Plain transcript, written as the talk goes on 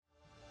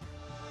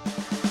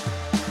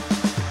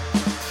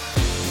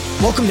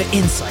Welcome to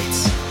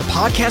Insights, the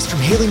podcast from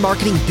Haley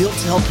Marketing built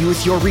to help you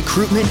with your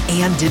recruitment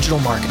and digital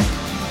marketing.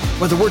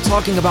 Whether we're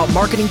talking about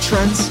marketing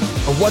trends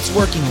or what's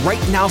working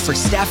right now for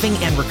staffing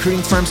and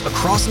recruiting firms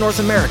across North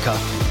America,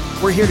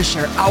 we're here to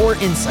share our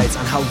insights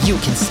on how you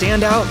can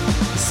stand out,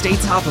 stay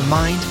top of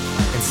mind,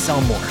 and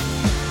sell more.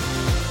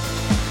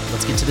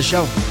 Let's get to the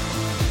show.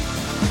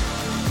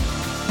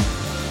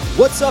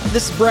 What's up?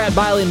 This is Brad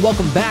Biley, and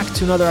welcome back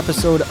to another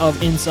episode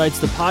of Insights,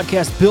 the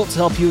podcast built to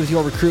help you with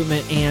your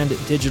recruitment and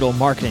digital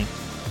marketing.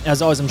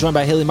 As always, I'm joined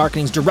by Haley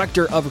Marketing's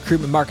Director of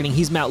Recruitment Marketing.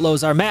 He's Matt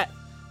Lozar. Matt,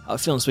 how you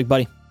feeling this week,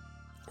 buddy?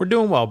 We're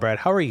doing well, Brad.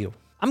 How are you?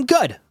 I'm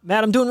good.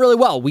 Matt, I'm doing really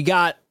well. We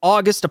got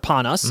August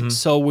upon us,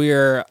 so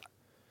we're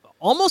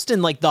almost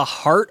in like the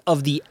heart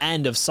of the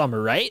end of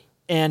summer, right?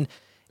 And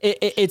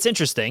it's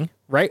interesting,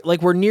 right?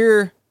 Like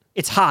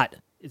it's hot.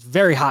 It's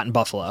very hot in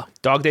Buffalo.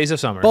 Dog days of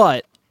summer.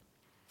 But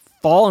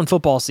fall and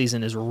football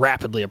season is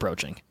rapidly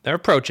approaching. They're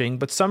approaching,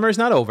 but summer is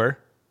not over.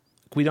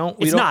 We're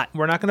not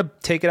going to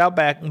take it out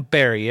back and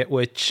bury it,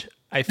 which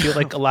I feel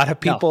like a lot of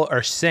people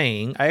are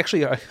saying. I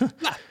actually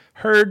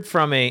heard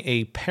from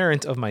a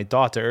parent of my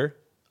daughter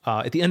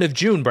at the end of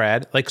June,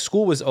 Brad, like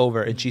school was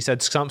over, and she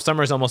said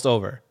summer is almost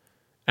over.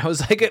 I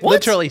was like, it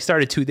literally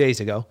started 2 days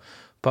ago,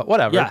 but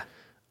whatever. Yeah.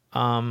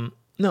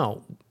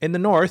 No, in the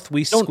North,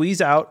 we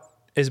squeeze out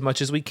as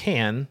much as we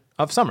can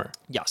of summer.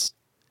 Yes.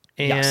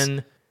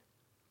 And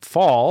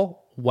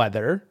fall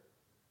weather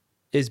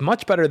is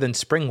much better than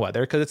spring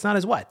weather because it's not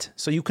as wet.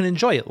 So you can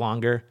enjoy it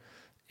longer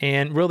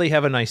and really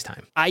have a nice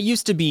time. I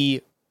used to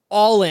be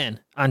all in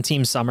on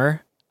Team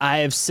Summer. I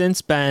have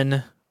since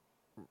been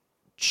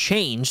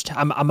changed.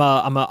 I'm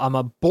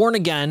a born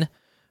again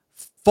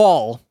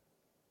fall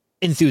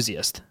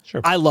enthusiast.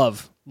 Sure. I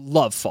love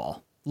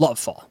fall. Love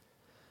fall.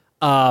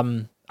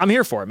 I'm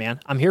here for it, man.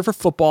 I'm here for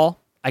football.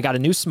 I got a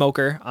new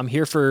smoker. I'm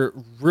here for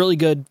really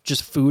good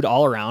just food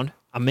all around.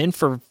 I'm in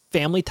for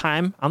family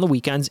time on the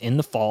weekends in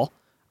the fall.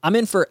 I'm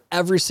in for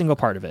every single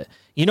part of it.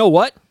 You know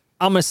what?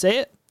 I'm going to say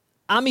it.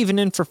 I'm even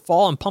in for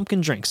fall and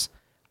pumpkin drinks.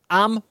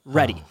 I'm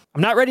ready. Oh.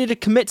 I'm not ready to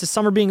commit to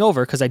summer being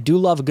over because I do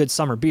love a good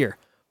summer beer.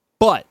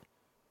 But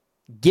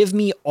give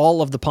me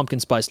all of the pumpkin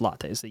spice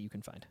lattes that you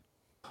can find.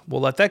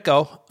 We'll let that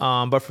go.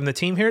 But from the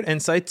team here at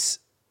Insights,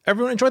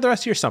 everyone enjoy the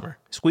rest of your summer.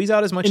 Squeeze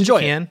out as much as you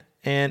can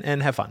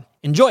and have fun.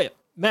 Enjoy it.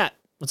 Matt,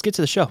 let's get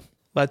to the show.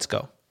 Let's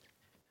go.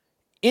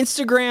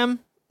 Instagram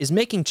is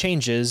making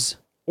changes,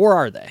 or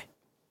are they?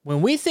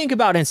 When we think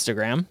about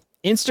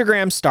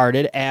Instagram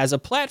started as a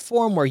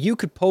platform where you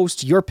could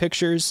post your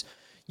pictures.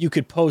 You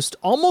could post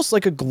almost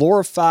like a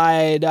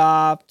glorified,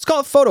 let's call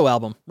it photo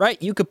album, right?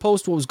 You could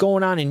post what was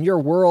going on in your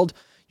world,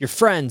 your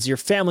friends, your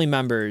family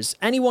members.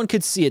 Anyone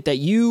could see it that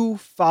you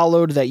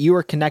followed, that you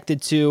were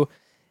connected to.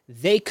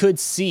 They could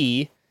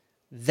see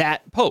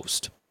that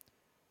post.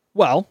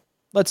 Well,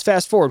 let's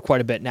fast forward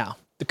quite a bit now.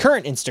 The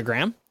current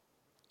Instagram,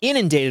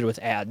 inundated with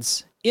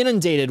ads,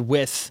 inundated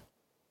with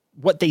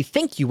what they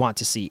think you want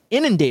to see,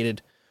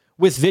 inundated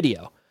with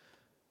video.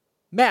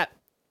 Matt,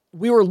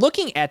 we were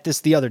looking at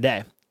this the other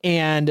day,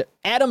 and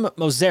Adam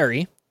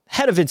Mosseri,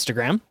 head of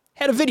Instagram,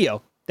 had a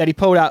video that he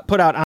put out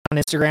on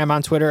Instagram,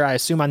 on Twitter, I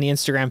assume on the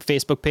Instagram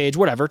Facebook page,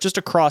 whatever, just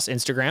across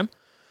Instagram,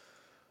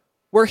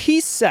 where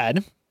he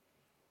said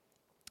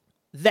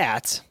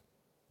that,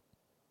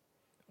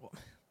 let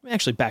me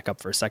actually back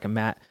up for a second,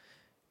 Matt.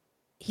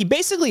 He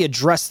basically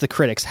addressed the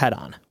critics head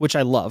on, which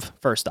I love,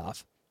 first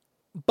off.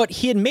 But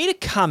he had made a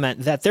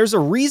comment that there's a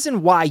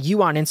reason why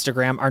you on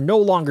Instagram are no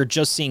longer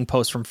just seeing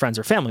posts from friends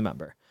or family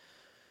member.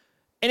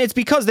 And it's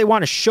because they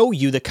want to show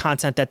you the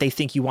content that they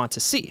think you want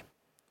to see.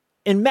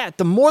 And Matt,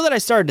 the more that I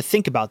started to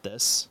think about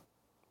this,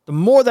 the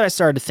more that I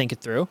started to think it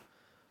through,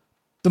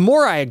 the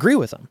more I agree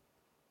with him.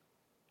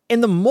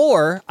 And the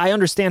more I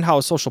understand how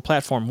a social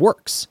platform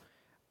works.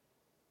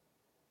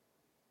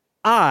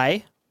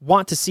 I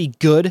want to see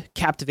good,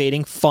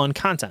 captivating, fun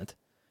content.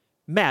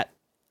 Matt,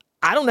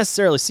 I don't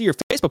necessarily see your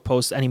Facebook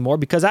posts anymore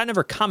because I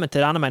never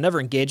commented on them. I never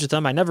engaged with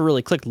them. I never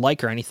really clicked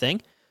like or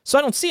anything. So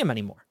I don't see them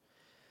anymore.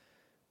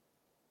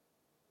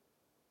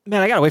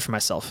 Man, I got away from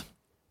myself.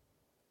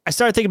 I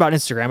started thinking about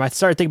Instagram. I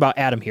started thinking about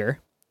Adam here.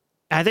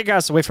 And I think I got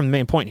us away from the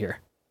main point here,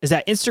 is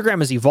that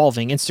Instagram is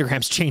evolving.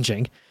 Instagram's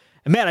changing.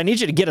 And Matt, I need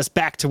you to get us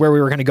back to where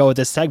we were going to go with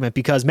this segment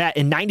because, Matt,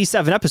 in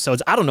 97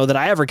 episodes, I don't know that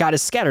I ever got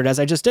as scattered as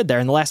I just did there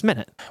in the last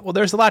minute. Well,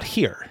 there's a lot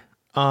here.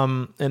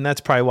 And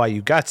that's probably why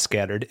you got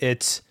scattered.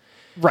 It's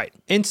right.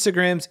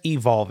 Instagram's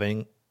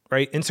evolving,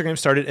 right? Instagram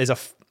started as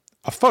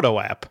a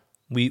photo app.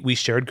 We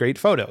shared great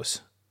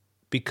photos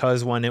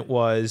because when it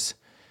was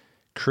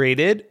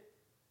created,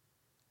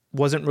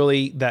 wasn't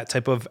really that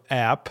type of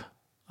app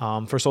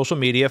for social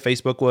media.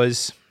 Facebook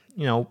was,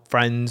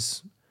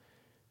 friends,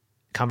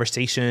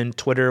 conversation.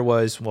 Twitter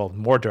was,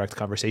 more direct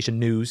conversation,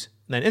 news.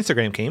 And then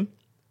Instagram came.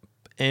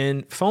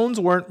 And phones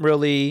weren't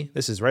really,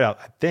 this is right out,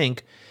 I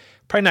think,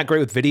 probably not great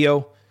with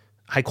video.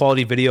 High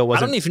quality video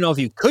wasn't. I don't even know if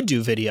you could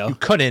do video. You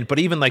couldn't, but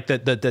even like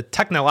the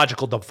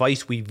technological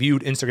device we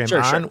viewed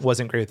Instagram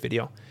wasn't great with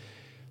video.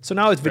 So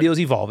now video's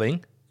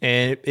evolving.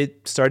 And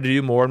it started to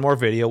do more and more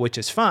video, which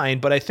is fine.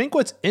 But I think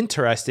what's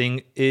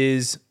interesting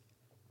is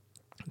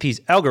these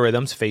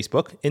algorithms,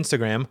 Facebook,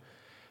 Instagram,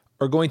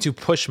 are going to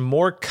push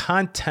more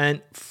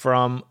content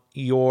from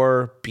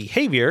your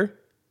behavior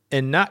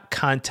and not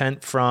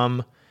content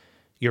from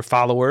your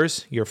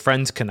followers, your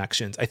friends'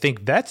 connections. I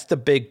think that's the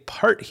big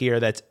part here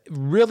that's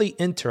really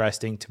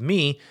interesting to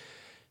me.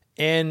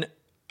 And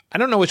I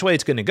don't know which way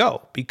it's going to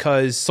go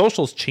because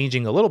social's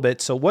changing a little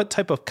bit. So what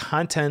type of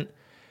content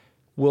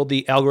will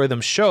the algorithm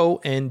show,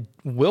 and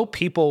will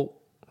people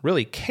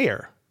really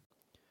care?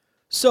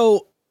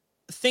 So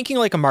thinking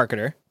like a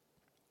marketer,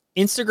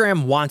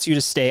 Instagram wants you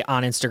to stay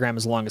on Instagram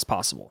as long as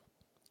possible.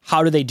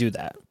 How do they do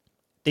that?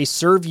 They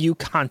serve you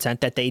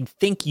content that they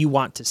think you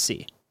want to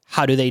see.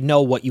 How do they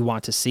know what you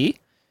want to see?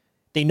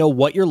 They know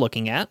what you're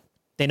looking at.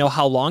 They know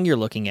how long you're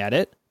looking at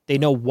it. They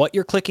know what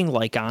you're clicking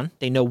like on.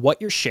 They know what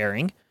you're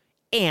sharing.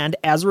 And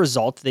as a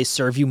result, they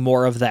serve you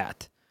more of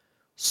that.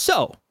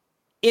 So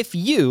if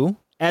you,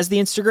 as the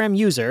Instagram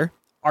user,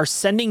 are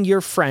sending your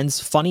friends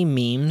funny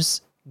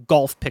memes,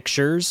 golf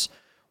pictures,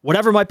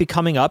 whatever might be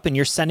coming up, and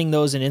you're sending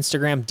those in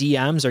Instagram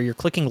DMs, or you're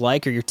clicking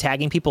like, or you're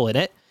tagging people in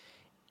it,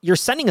 you're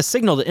sending a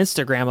signal to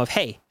Instagram of,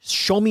 hey,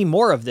 show me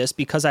more of this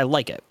because I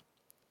like it.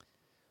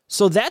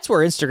 So that's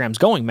where Instagram's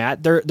going,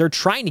 Matt. They're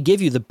trying to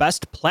give you the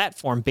best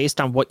platform based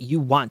on what you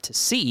want to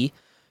see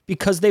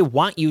because they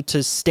want you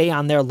to stay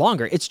on there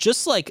longer. It's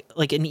just like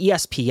an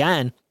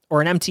ESPN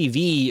or an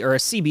MTV or a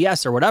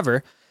CBS or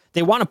whatever.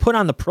 They want to put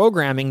on the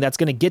programming that's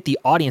going to get the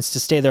audience to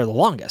stay there the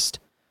longest.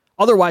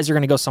 Otherwise, you're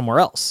going to go somewhere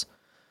else.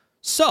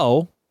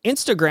 So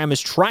Instagram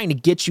is trying to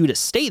get you to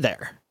stay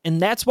there. And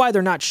that's why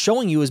they're not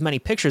showing you as many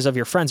pictures of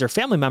your friends or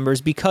family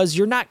members, because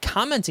you're not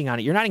commenting on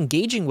it. You're not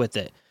engaging with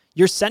it.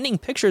 You're sending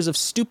pictures of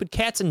stupid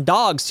cats and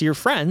dogs to your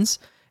friends.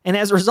 And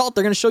as a result,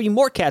 they're going to show you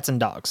more cats and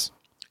dogs.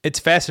 It's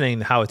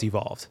fascinating how it's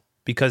evolved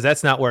because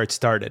that's not where it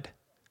started.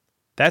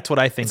 That's what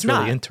I think is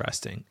really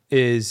interesting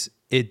is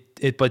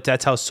but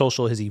that's how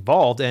social has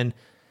evolved. And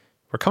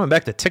we're coming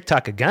back to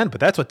TikTok again, but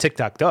that's what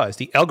TikTok does.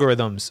 The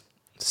algorithm's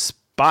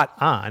spot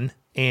on,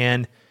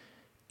 and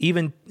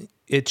even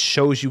it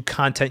shows you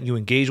content you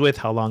engage with,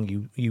 how long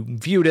you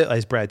viewed it,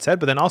 as Brad said,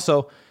 but then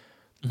also,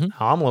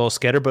 I'm a little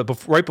scattered,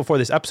 but right before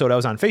this episode, I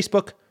was on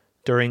Facebook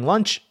during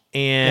lunch,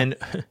 and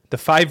the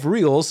 5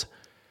 reels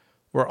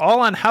were all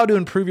on how to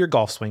improve your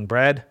golf swing,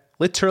 Brad.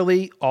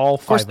 Literally all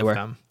 5 of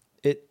them.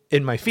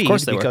 In my feed,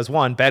 because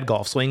 1, bad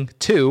golf swing.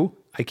 2,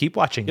 I keep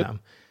watching them.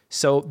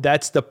 So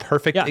that's the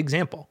perfect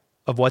example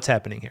of what's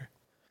happening here.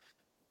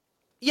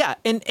 Yeah,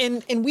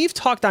 and we've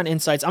talked on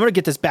Insights. I'm going to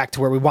get this back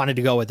to where we wanted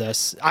to go with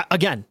this.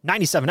 Again,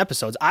 97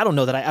 episodes. I don't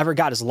know that I ever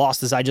got as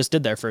lost as I just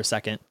did there for a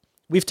second.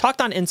 We've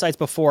talked on Insights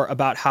before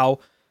about how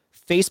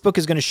Facebook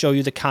is going to show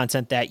you the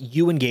content that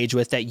you engage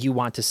with, that you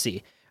want to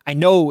see. I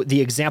know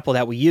the example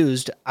that we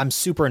used, I'm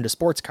super into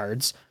sports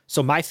cards,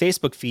 so my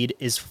Facebook feed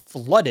is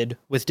flooded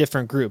with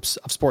different groups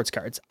of sports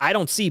cards. I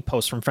don't see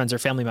posts from friends or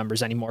family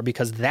members anymore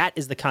because that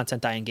is the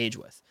content I engage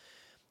with.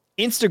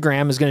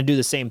 Instagram is going to do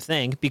the same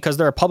thing because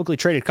they're a publicly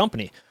traded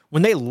company.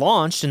 When they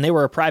launched and they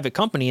were a private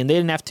company and they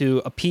didn't have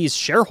to appease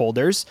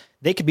shareholders,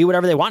 they could be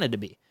whatever they wanted to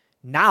be.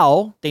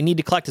 Now they need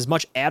to collect as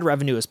much ad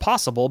revenue as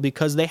possible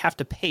because they have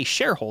to pay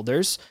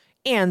shareholders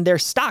and their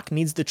stock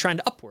needs to trend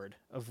upward.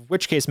 Of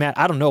which case, Matt,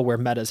 I don't know where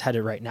Meta's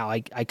headed right now.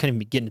 I couldn't even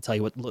begin to tell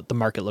you what the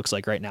market looks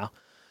like right now.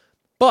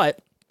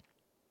 But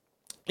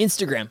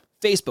Instagram,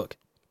 Facebook,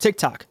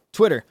 TikTok,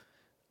 Twitter,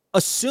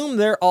 assume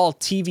they're all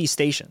TV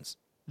stations.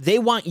 They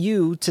want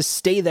you to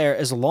stay there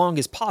as long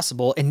as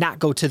possible and not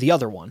go to the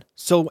other one.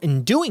 So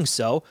in doing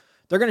so,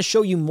 they're going to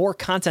show you more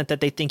content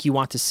that they think you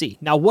want to see.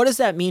 Now, what does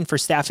that mean for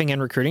staffing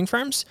and recruiting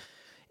firms?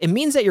 It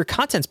means that your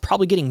content's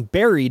probably getting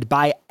buried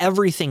by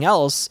everything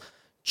else,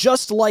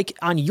 just like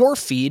on your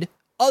feed,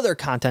 other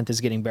content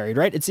is getting buried,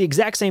 right? It's the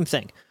exact same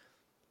thing.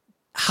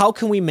 How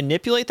can we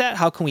manipulate that?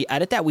 How can we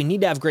edit that? We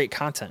need to have great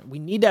content. We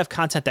need to have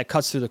content that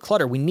cuts through the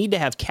clutter. We need to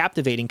have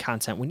captivating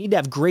content. We need to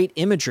have great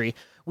imagery.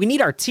 We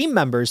need our team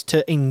members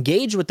to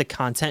engage with the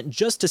content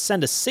just to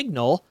send a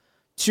signal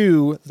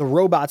to the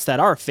robots that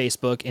are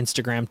Facebook,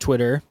 Instagram,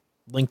 Twitter,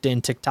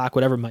 LinkedIn, TikTok,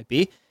 whatever it might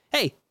be.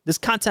 Hey, this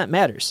content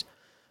matters.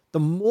 The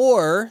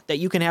more that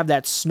you can have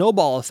that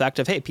snowball effect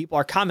of, hey, people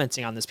are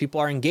commenting on this, people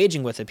are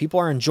engaging with it, people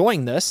are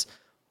enjoying this,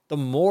 the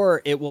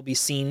more it will be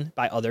seen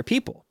by other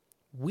people.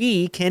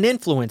 We can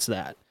influence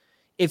that.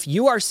 If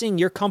you are seeing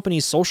your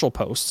company's social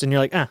posts and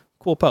you're like,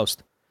 cool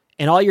post,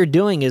 and all you're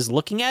doing is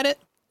looking at it,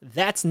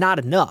 that's not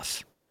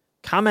enough.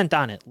 Comment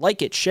on it,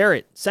 like it, share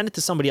it, send it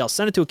to somebody else,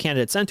 send it to a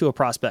candidate, send it to a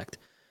prospect.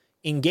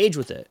 Engage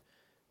with it.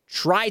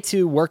 Try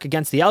to work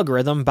against the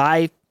algorithm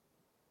by,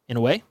 in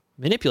a way,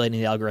 manipulating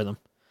the algorithm.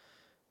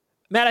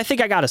 Matt, I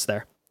think I got us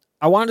there.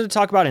 I wanted to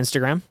talk about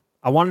Instagram.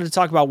 I wanted to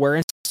talk about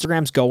where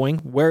Instagram's going,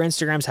 where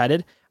Instagram's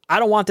headed. I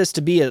don't want this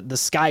to be the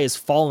sky is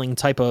falling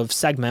type of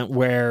segment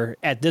where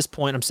at this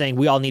point I'm saying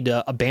we all need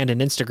to abandon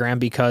Instagram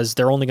because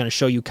they're only going to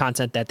show you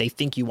content that they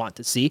think you want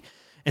to see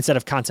instead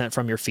of content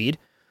from your feed.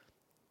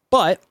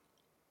 But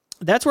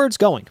that's where it's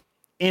going.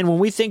 And when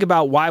we think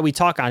about why we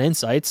talk on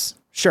Insights,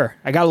 Sure,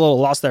 I got a little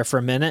lost there for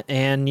a minute,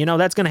 and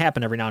that's going to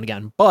happen every now and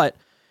again. But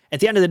at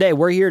the end of the day,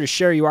 we're here to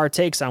share you our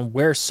takes on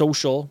where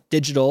social,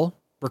 digital,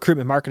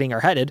 recruitment marketing are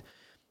headed.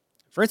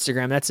 For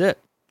Instagram, that's it.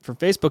 For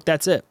Facebook,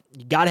 that's it.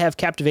 You got to have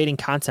captivating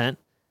content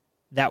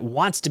that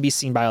wants to be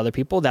seen by other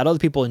people, that other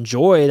people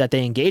enjoy, that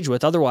they engage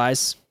with.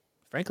 Otherwise,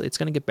 frankly, it's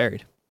going to get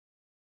buried.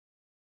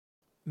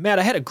 Matt,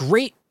 I had a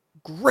great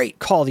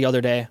call the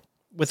other day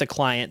with a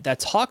client that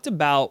talked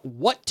about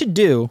what to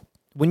do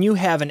when you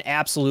have an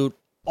absolute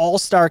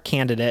all-star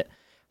candidate.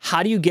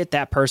 How do you get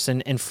that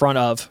person in front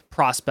of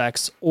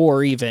prospects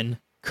or even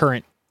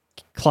current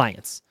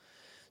clients?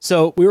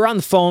 So we were on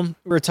the phone,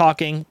 we were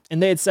talking,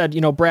 and they had said,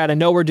 Brad, I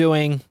know we're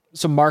doing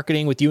some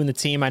marketing with you and the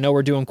team. I know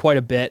we're doing quite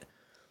a bit,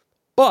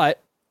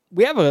 but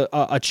we have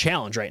a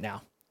challenge right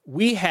now.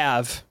 We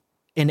have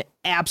an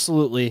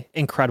absolutely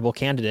incredible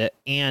candidate,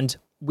 and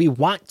we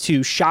want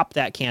to shop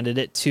that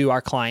candidate to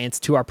our clients,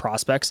 to our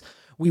prospects.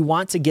 We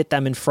want to get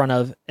them in front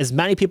of as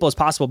many people as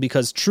possible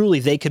because truly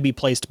they could be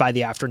placed by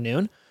the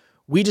afternoon.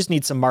 We just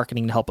need some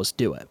marketing to help us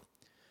do it.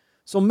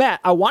 So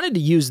Matt, I wanted to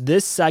use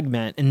this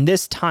segment and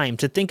this time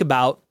to think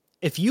about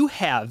if you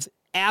have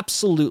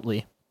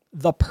absolutely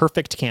the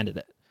perfect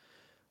candidate.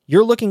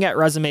 You're looking at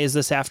resumes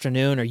this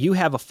afternoon, or you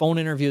have a phone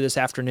interview this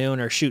afternoon,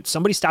 or shoot,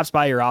 somebody stops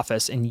by your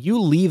office and you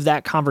leave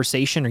that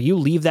conversation or you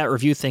leave that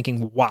review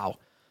thinking, wow,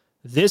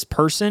 this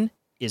person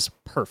is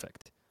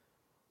perfect.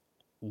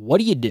 What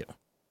do you do?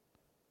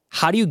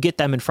 How do you get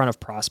them in front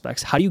of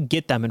prospects? How do you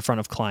get them in front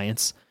of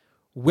clients?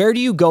 Where do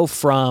you go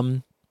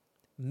from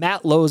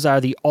Matt Lozar,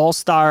 the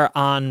all-star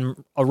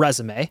on a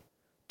resume,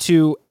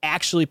 to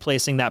actually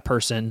placing that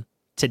person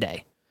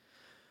today?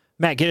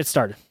 Matt, get it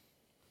started.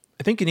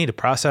 I think you need a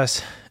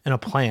process and a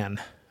plan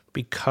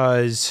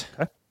because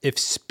if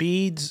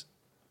speed's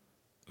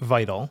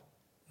vital,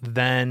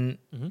 then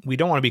we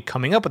don't want to be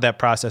coming up with that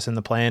process and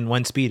the plan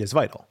when speed is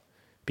vital.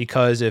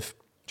 Because if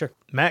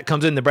Matt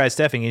comes into Brad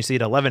Staffing and you see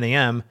at 11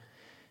 a.m.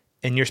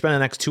 and you're spending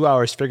the next 2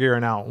 hours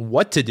figuring out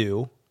what to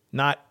do,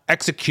 not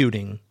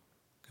executing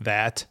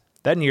that,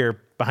 then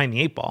you're behind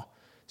the 8 ball.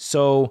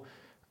 So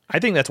I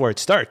think that's where it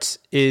starts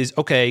is,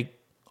 okay,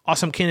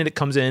 awesome candidate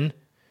comes in.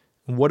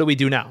 What do we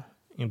do now?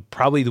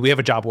 Probably do we have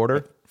a job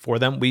order for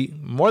them? We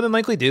more than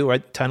likely do,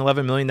 right? 10,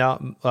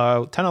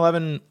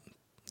 11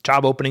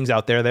 job openings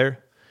out there.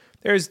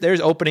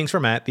 There's openings for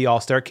Matt, the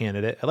all-star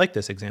candidate. I like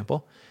this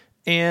example.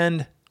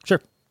 And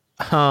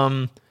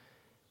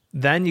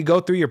then you go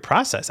through your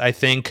process. I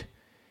think,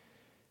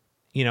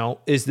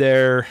 is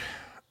there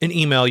an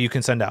email you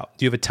can send out?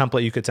 Do you have a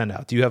template you could send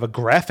out? Do you have a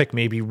graphic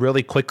maybe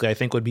really quickly? I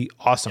think would be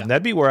awesome. Yeah.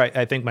 That'd be where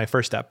I think my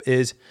first step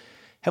is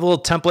have a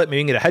little template,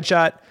 maybe get a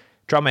headshot,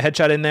 drop my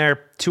headshot in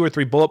there, 2 or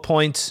 3 bullet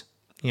points.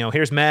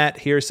 Here's Matt,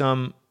 here's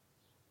some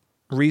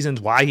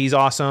reasons why he's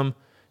awesome,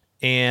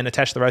 and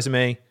attach the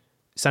resume,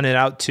 send it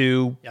out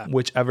to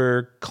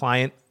whichever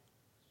client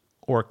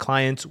or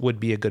clients would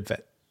be a good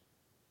fit.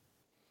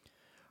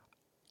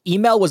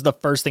 Email was the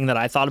first thing that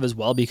I thought of as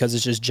well because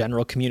it's just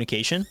general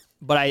communication.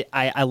 But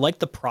I like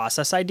the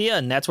process idea,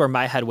 and that's where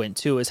my head went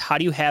to, is how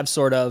do you have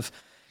sort of,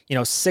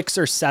 6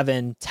 or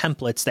 7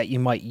 templates that you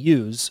might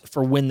use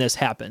for when this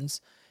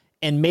happens?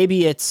 And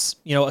maybe it's,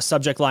 a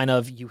subject line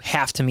of you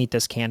have to meet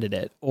this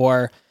candidate,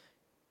 or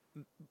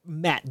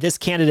Matt, this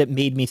candidate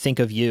made me think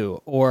of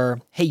you,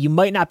 or hey, you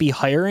might not be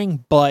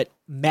hiring, but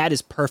Matt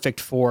is perfect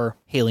for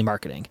Haley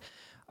Marketing,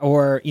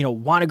 or,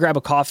 want to grab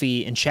a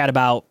coffee and chat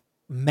about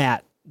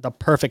Matt, the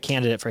perfect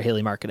candidate for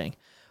Haley Marketing.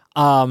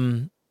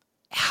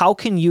 How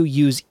can you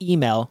use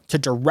email to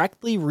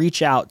directly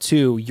reach out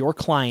to your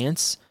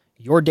clients,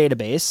 your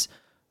database?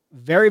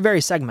 Very, very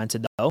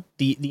segmented though.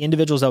 The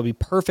individuals that would be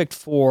perfect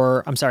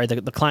for,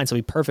 the clients that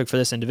would be perfect for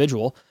this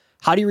individual.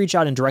 How do you reach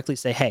out and directly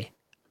say, hey,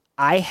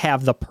 I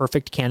have the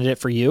perfect candidate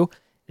for you.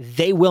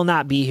 They will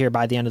not be here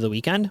by the end of the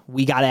weekend.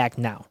 We got to act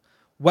now.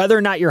 Whether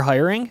or not you're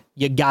hiring,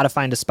 you got to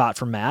find a spot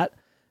for Matt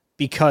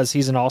because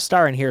he's an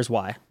all-star, and here's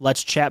why.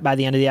 Let's chat by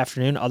the end of the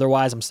afternoon.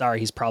 Otherwise, I'm sorry,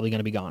 he's probably going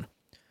to be gone.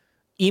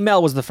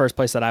 Email was the first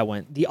place that I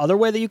went. The other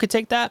way that you could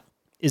take that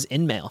is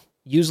InMail.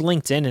 Use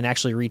LinkedIn and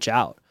actually reach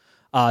out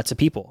to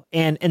people.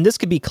 And this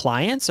could be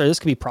clients or this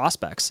could be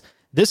prospects.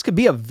 This could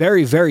be a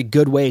very, very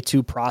good way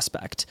to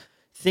prospect.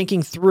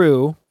 Thinking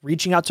through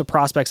reaching out to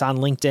prospects on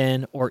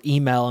LinkedIn or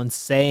email and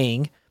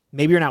saying,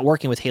 maybe you're not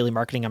working with Haley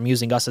Marketing. I'm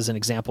using us as an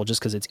example just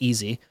because it's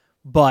easy.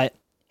 But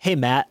hey,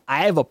 Matt,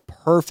 I have a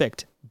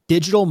perfect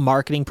digital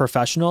marketing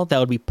professional that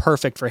would be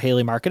perfect for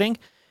Haley Marketing.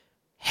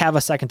 Have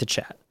a second to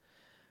chat.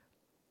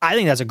 I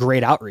think that's a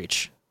great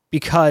outreach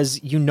because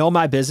you know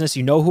my business,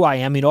 you know who I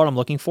am, you know what I'm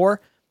looking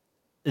for.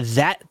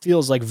 That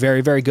feels like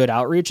very, very good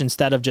outreach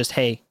instead of just,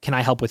 hey, can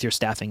I help with your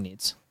staffing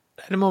needs?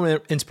 I had a moment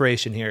of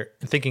inspiration here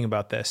in thinking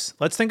about this.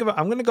 Let's think about,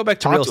 I'm going to go back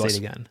to real estate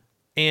again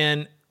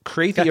and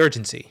create the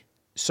urgency.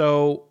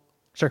 So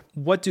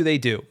what do? They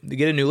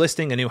get a new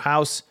listing, a new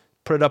house,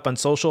 put it up on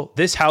social.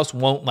 This house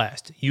won't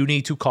last. You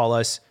need to call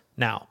us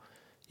now.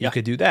 You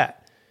could do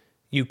that.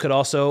 You could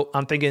also,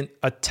 I'm thinking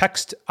a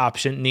text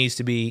option needs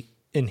to be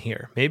in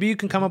here. Maybe you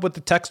can come up with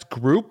the text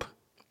group.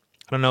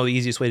 I don't know the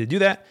easiest way to do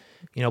that.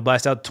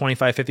 blast out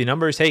 25, 50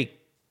 numbers. Hey,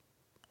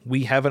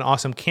 we have an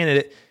awesome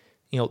candidate.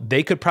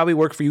 They could probably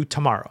work for you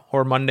tomorrow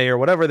or Monday or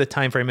whatever the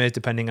time frame is,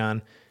 depending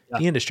on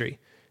the industry.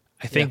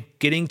 I think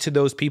getting to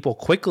those people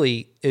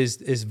quickly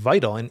is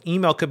vital. And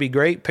email could be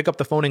great. Pick up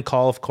the phone and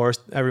call. Of course,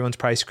 everyone's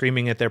probably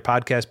screaming at their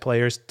podcast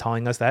players,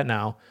 telling us that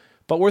now.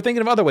 But we're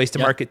thinking of other ways to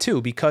market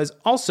too, because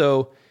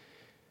also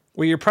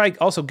where you're probably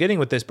also getting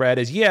with this, Brad,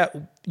 is you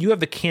have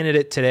the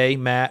candidate today,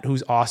 Matt,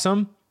 who's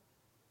awesome.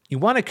 You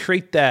want to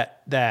create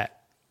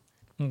that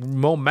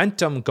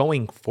momentum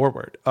going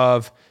forward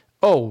of,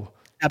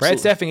 Brad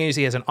Staffing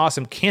Agency has an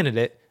awesome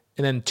candidate,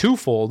 and then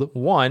twofold.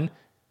 One,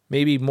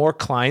 maybe more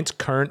clients,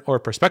 current or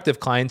prospective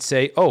clients,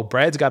 say,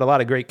 Brad's got a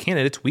lot of great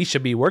candidates. We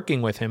should be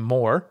working with him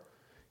more.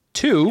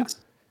 Two,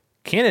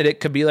 candidate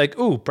could be like,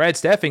 Brad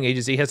Staffing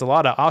Agency has a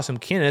lot of awesome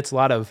candidates, a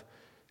lot of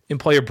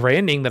employer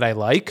branding that I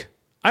like.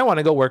 I want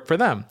to go work for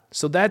them.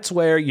 So that's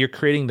where you're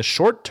creating the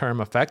short-term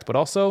effect, but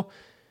also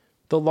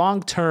the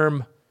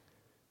long-term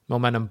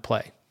momentum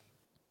play.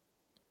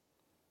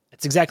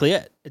 It's exactly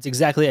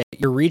it.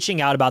 You're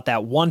reaching out about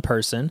that one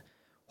person,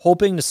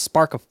 hoping to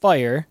spark a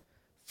fire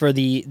for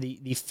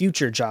the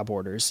future job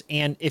orders.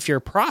 And if you're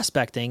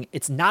prospecting,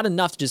 it's not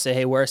enough to just say,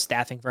 hey, we're a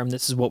staffing firm.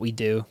 This is what we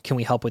do. Can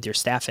we help with your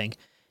staffing?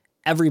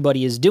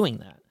 Everybody is doing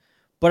that.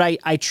 But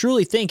I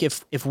truly think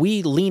if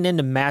we lean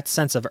into Matt's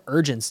sense of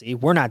urgency,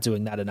 we're not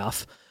doing that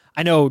enough.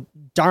 I know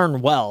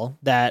darn well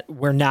that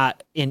we're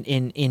not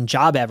in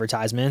job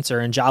advertisements or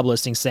in job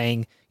listings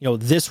saying,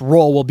 this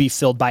role will be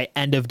filled by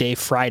end of day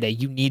Friday.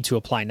 You need to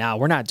apply now.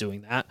 We're not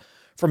doing that.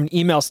 From an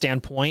email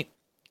standpoint,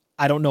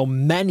 I don't know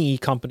many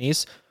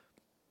companies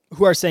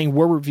who are saying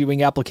we're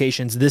reviewing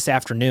applications this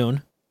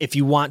afternoon. If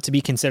you want to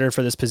be considered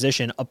for this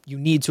position, you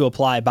need to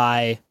apply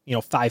by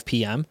 5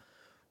 p.m.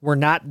 We're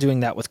not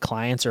doing that with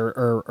clients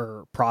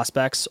or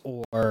prospects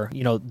or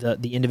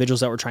the individuals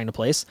that we're trying to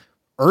place.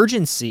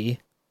 Urgency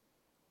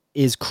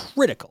is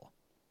critical.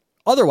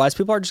 Otherwise,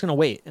 people are just going to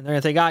wait and they're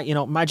going to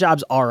think, my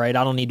job's all right.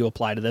 I don't need to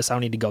apply to this. I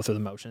don't need to go through the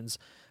motions.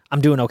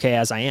 I'm doing okay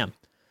as I am.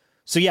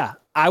 So yeah,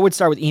 I would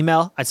start with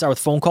email. I'd start with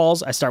phone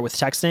calls. I start with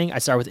texting. I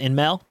start with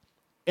InMail.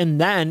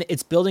 And then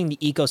it's building the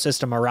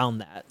ecosystem around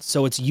that.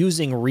 So it's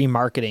using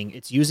remarketing.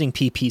 It's using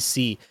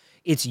PPC.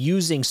 It's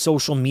using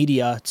social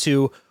media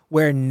to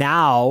where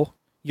now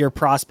your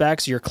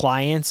prospects, your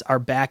clients are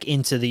back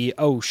into the,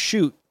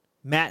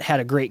 Matt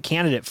had a great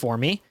candidate for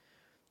me.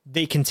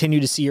 They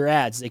continue to see your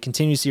ads. They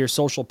continue to see your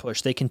social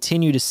push. They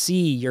continue to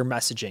see your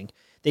messaging.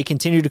 They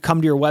continue to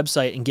come to your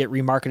website and get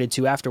remarketed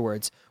to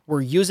afterwards.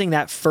 We're using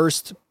that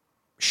first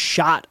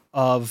shot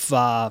of,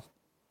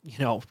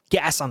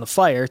 gas on the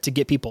fire to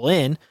get people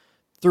in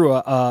through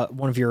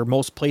one of your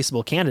most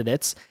placeable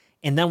candidates.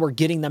 And then we're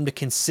getting them to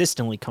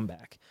consistently come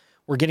back.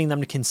 We're getting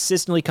them to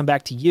consistently come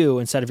back to you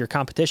instead of your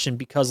competition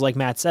because, like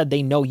Matt said,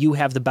 they know you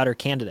have the better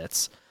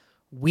candidates.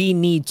 We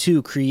need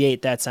to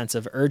create that sense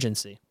of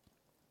urgency.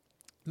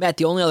 Matt,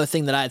 the only other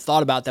thing that I had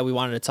thought about that we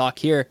wanted to talk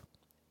here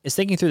is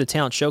thinking through the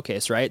talent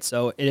showcase, right?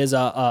 So it is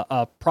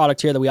a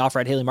product here that we offer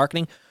at Haley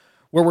Marketing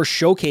where we're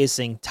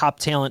showcasing top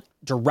talent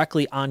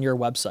directly on your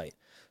website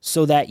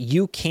so that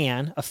you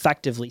can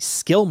effectively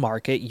skill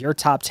market your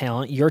top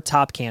talent, your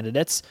top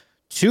candidates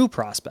to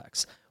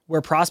prospects,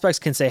 where prospects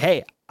can say,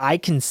 hey, I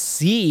can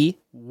see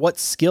what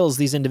skills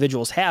these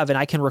individuals have, and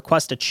I can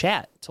request a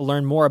chat to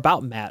learn more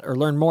about Matt or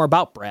learn more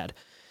about Brad.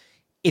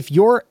 If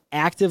you're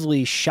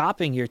actively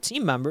shopping your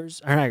team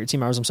members, or not your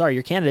team members,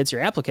 your candidates,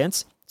 your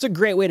applicants, it's a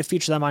great way to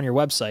feature them on your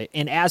website.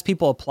 And as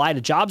people apply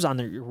to jobs on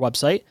your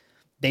website,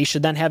 they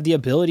should then have the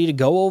ability to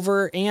go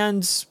over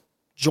and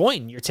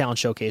join your talent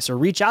showcase or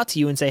reach out to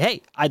you and say,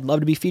 hey, I'd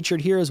love to be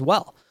featured here as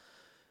well.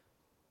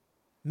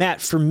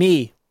 Matt, for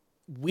me,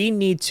 we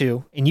need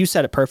to, and you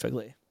said it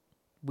perfectly,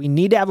 we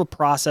need to have a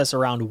process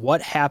around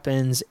what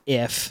happens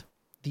if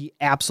the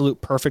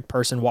absolute perfect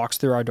person walks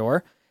through our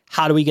door.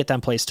 How do we get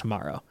them placed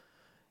tomorrow?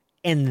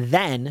 And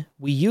then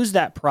we use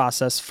that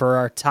process for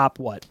our top,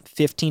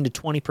 15 to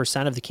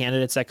 20% of the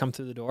candidates that come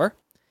through the door.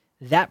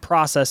 That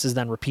process is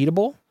then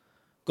repeatable,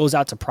 goes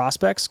out to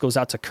prospects, goes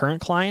out to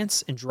current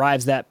clients, and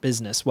drives that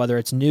business, whether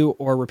it's new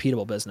or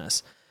repeatable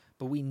business.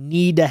 But we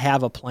need to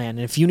have a plan.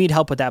 And if you need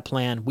help with that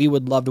plan, we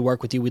would love to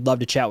work with you. We'd love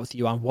to chat with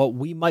you on what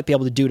we might be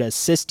able to do to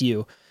assist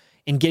you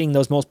in getting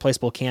those most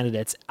placeable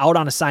candidates out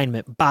on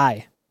assignment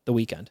by the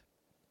weekend.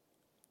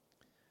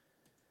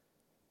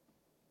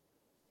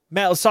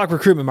 Matt, let's talk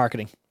recruitment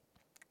marketing.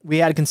 We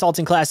had a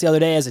consulting class the other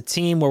day as a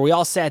team where we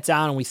all sat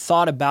down and we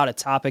thought about a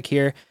topic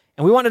here,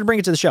 and we wanted to bring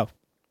it to the show.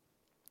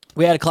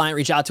 We had a client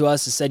reach out to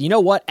us and said, you know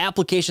what?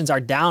 Applications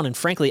are down, and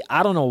frankly,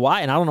 I don't know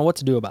why, and I don't know what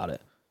to do about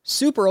it.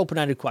 Super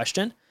open-ended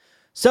question.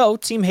 So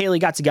Team Haley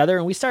got together,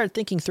 and we started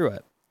thinking through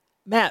it.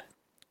 Matt,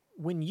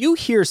 when you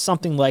hear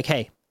something like,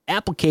 hey,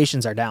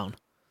 applications are down,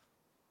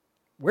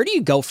 where do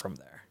you go from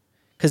there?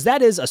 Because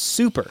that is a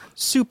super,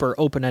 super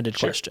open-ended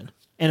question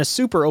and a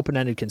super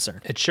open-ended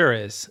concern. It sure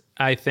is.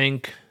 I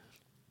think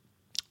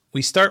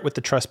we start with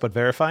the trust but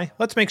verify.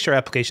 Let's make sure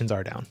applications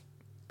are down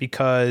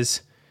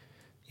because,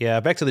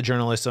 back to the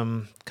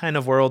journalism kind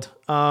of world,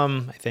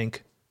 I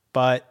think.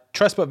 But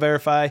trust but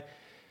verify.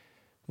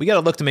 We got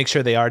to look to make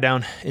sure they are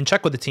down and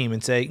check with the team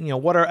and say,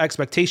 what are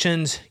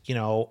expectations,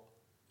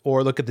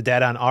 or look at the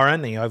data on our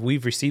end.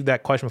 We've received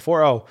that question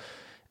before. Oh,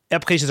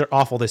 applications are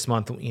awful this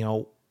month.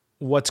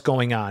 What's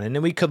going on? And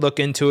then we could look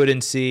into it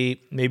and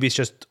see maybe it's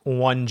just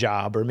one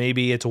job, or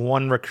maybe it's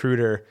one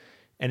recruiter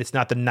and it's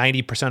not the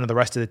 90% of the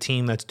rest of the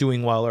team that's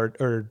doing well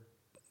or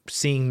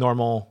seeing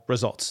normal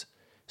results.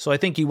 So I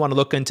think you want to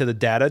look into the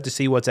data to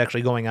see what's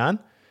actually going on.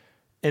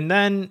 And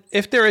then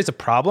if there is a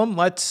problem,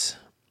 let's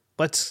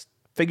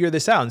figure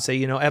this out and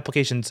say,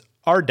 applications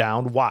are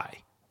down. Why?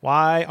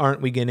 Why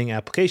aren't we getting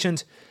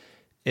applications?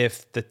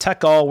 If the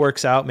tech all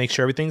works out, make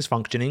sure everything's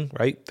functioning,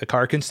 right? The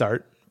car can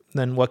start.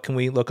 Then what can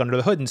we look under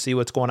the hood and see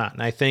what's going on?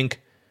 And I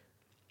think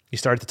you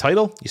start at the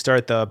title, you start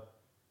at the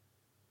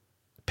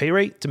pay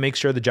rate to make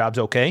sure the job's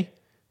okay.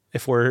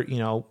 If we're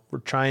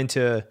trying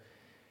to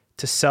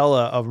sell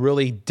a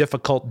really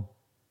difficult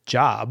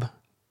job,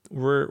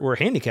 we're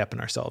handicapping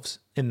ourselves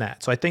in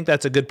that. So I think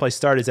that's a good place to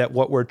start, is that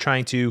what we're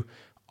trying to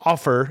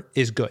offer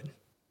is good.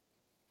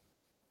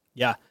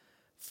 Yeah.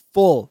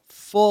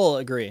 Full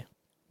agree.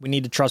 We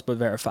need to trust but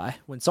verify.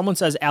 When someone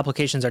says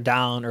applications are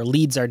down or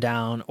leads are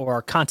down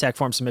or contact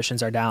form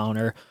submissions are down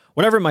or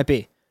whatever it might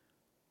be,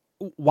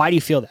 why do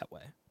you feel that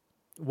way?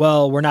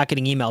 Well, we're not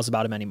getting emails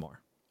about them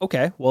anymore.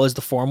 Okay, well, is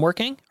the form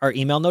working? Are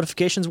email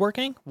notifications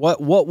working?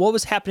 What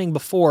was happening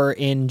before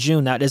in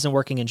June that isn't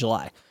working in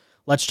July?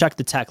 Let's check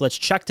the tech. Let's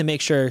check to make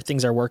sure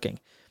things are working.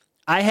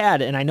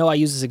 And I know I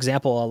use this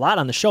example a lot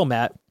on the show,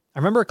 Matt. I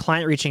remember a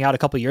client reaching out a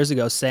couple years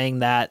ago saying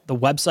that the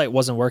website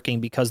wasn't working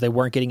because they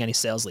weren't getting any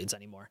sales leads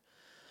anymore.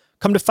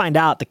 Come to find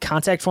out, the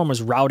contact form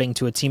was routing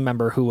to a team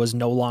member who was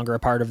no longer a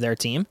part of their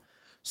team.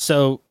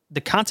 So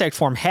the contact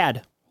form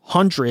had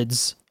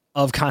hundreds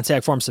of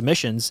contact form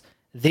submissions.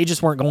 They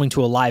just weren't going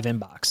to a live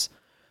inbox.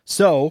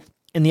 So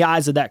in the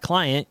eyes of that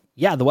client,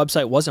 yeah, the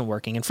website wasn't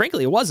working. And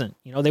frankly, it wasn't.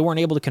 They weren't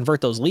able to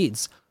convert those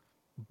leads.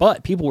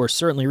 But people were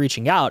certainly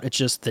reaching out. It's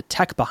just the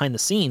tech behind the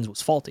scenes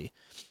was faulty.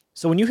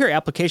 So when you hear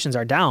applications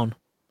are down,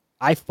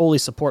 I fully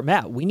support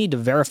Matt. We need to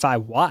verify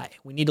why.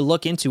 We need to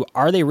look into,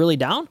 are they really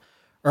down?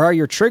 Or are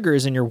your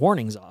triggers and your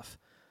warnings off?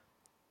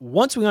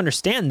 Once we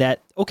understand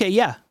that, okay,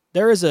 yeah,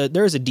 there is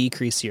a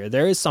decrease here.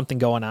 There is something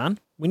going on.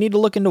 We need to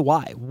look into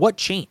why. What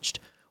changed?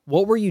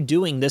 What were you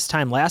doing this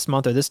time last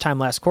month or this time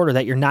last quarter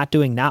that you're not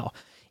doing now?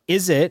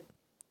 Is it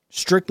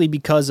strictly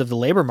because of the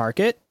labor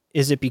market?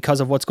 Is it because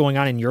of what's going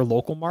on in your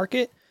local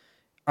market?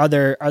 Are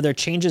there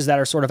changes that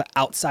are sort of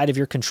outside of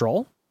your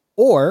control?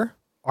 Or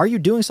are you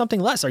doing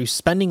something less? Are you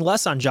spending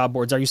less on job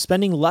boards? Are you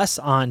spending less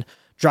on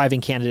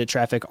driving candidate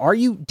traffic?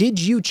 Did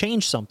you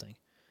change something?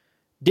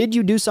 Did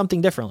you do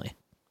something differently?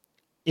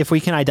 If we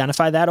can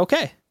identify that,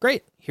 okay,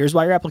 great. Here's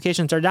why your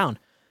applications are down.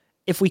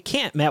 If we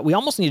can't, Matt, we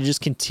almost need to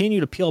just continue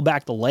to peel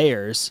back the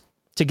layers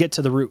to get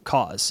to the root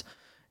cause.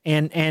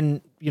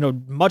 And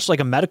much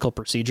like a medical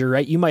procedure,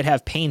 right? You might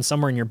have pain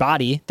somewhere in your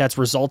body that's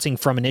resulting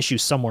from an issue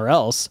somewhere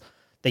else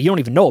that you don't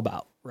even know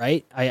about,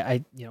 right?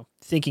 I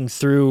thinking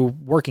through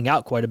working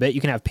out quite a bit,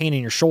 you can have pain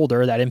in your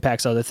shoulder that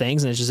impacts other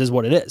things, and it just is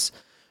what it is.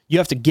 You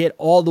have to get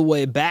all the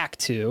way back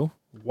to,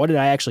 what did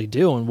I actually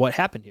do and what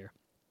happened here?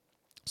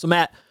 So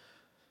Matt,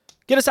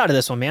 get us out of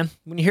this one, man.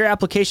 When you hear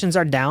applications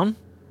are down,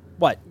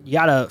 what? You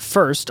got to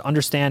first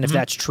understand if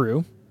that's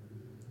true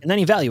and then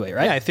evaluate,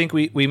 right? Yeah, I think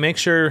we make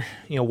sure,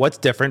 what's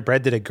different.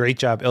 Brad did a great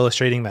job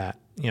illustrating that.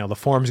 The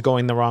form's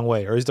going the wrong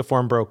way, or is the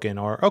form broken,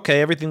 or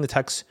okay, everything the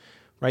tech's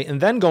right.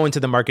 And then go into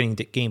the marketing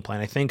game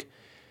plan. I think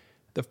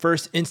the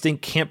first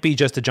instinct can't be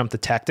just to jump to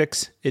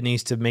tactics. It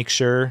needs to make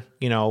sure,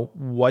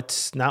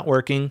 what's not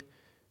working,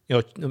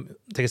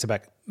 take a step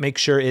back, make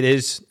sure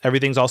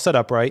everything's all set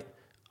up right.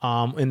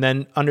 And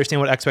then understand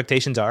what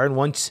expectations are. And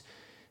once,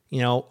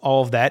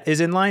 all of that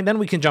is in line, then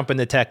we can jump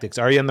into tactics.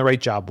 Are you on the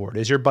right job board?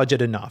 Is your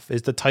budget enough?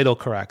 Is the title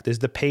correct? Is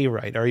the pay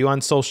right? Are you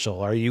on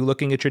social? Are you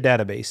looking at your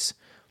database?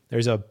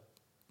 There's a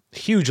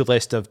huge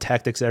list of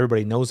tactics that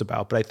everybody knows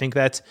about, but I think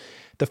that's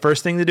the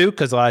first thing to do,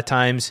 because a lot of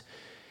times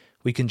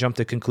we can jump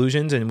to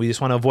conclusions, and we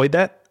just want to avoid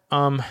that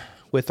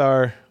with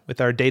our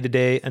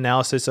day-to-day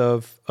analysis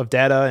of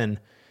data. And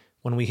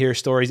when we hear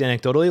stories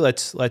anecdotally,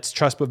 let's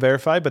trust but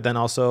verify, but then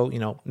also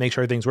make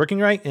sure everything's working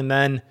right, and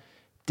then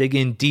dig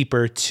in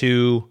deeper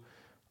to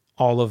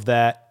all of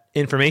that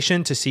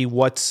information to see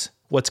what's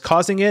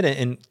causing it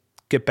and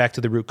get back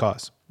to the root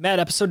cause. Matt,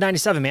 episode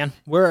 97, man.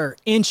 We're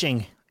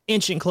inching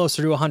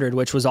closer to 100,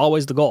 which was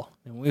always the goal.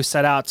 And we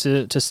set out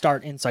to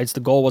start Insights. The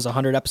goal was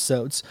 100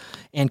 episodes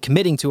and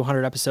committing to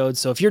 100 episodes.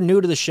 So if you're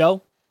new to the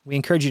show, we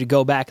encourage you to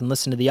go back and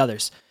listen to the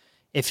others.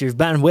 If you've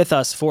been with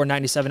us for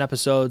 97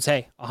 episodes,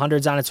 hey,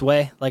 100's on its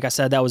way. Like I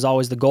said, that was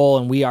always the goal,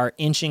 and we are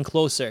inching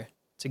closer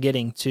to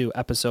getting to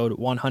episode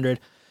 100.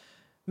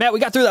 Matt, we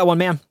got through that one,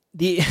 man.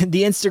 The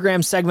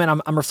Instagram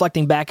segment, I'm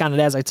reflecting back on it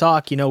as I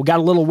talk. Got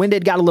a little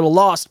winded, got a little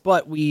lost,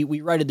 but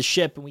we righted the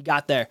ship and we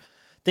got there.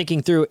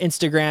 Thinking through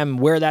Instagram,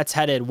 where that's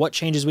headed, what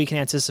changes we can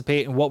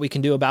anticipate, and what we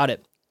can do about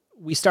it.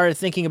 We started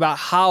thinking about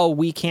how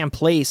we can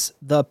place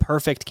the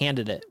perfect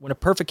candidate. When a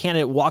perfect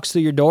candidate walks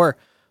through your door,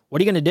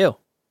 what are you going to do?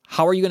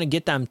 how are you going to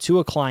get them to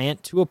a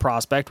client, to a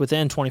prospect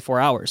within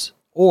 24 hours?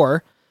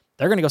 Or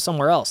they're going to go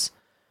somewhere else.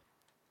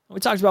 We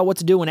talked about what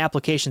to do when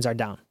applications are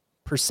down.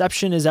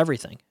 Perception is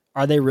everything.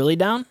 Are they really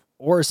down,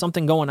 or is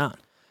something going on?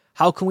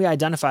 How can we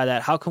identify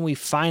that? How can we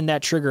find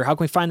that trigger? How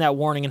can we find that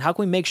warning? And how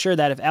can we make sure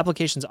that if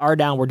applications are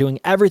down, we're doing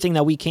everything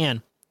that we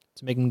can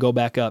to make them go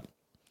back up?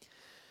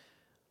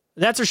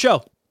 That's our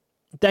show.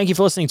 Thank you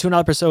for listening to another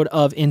episode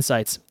of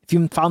Insights. If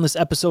you found this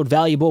episode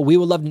valuable, we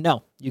would love to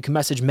know. You can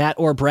message Matt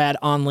or Brad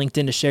on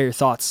LinkedIn to share your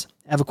thoughts.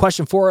 Have a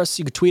question for us?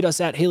 You can tweet us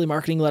at Haley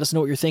Marketing, let us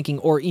know what you're thinking,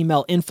 or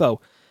email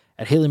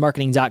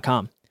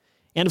info@haleymarketing.com.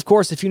 And of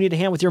course, if you need a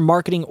hand with your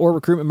marketing or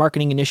recruitment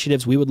marketing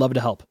initiatives, we would love to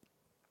help.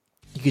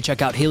 You can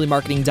check out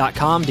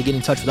haleymarketing.com to get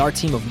in touch with our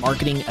team of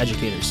marketing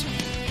educators.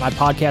 My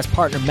podcast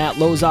partner, Matt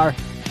Lozar.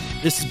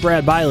 This is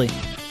Brad Biley.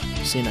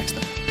 See you next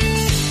time.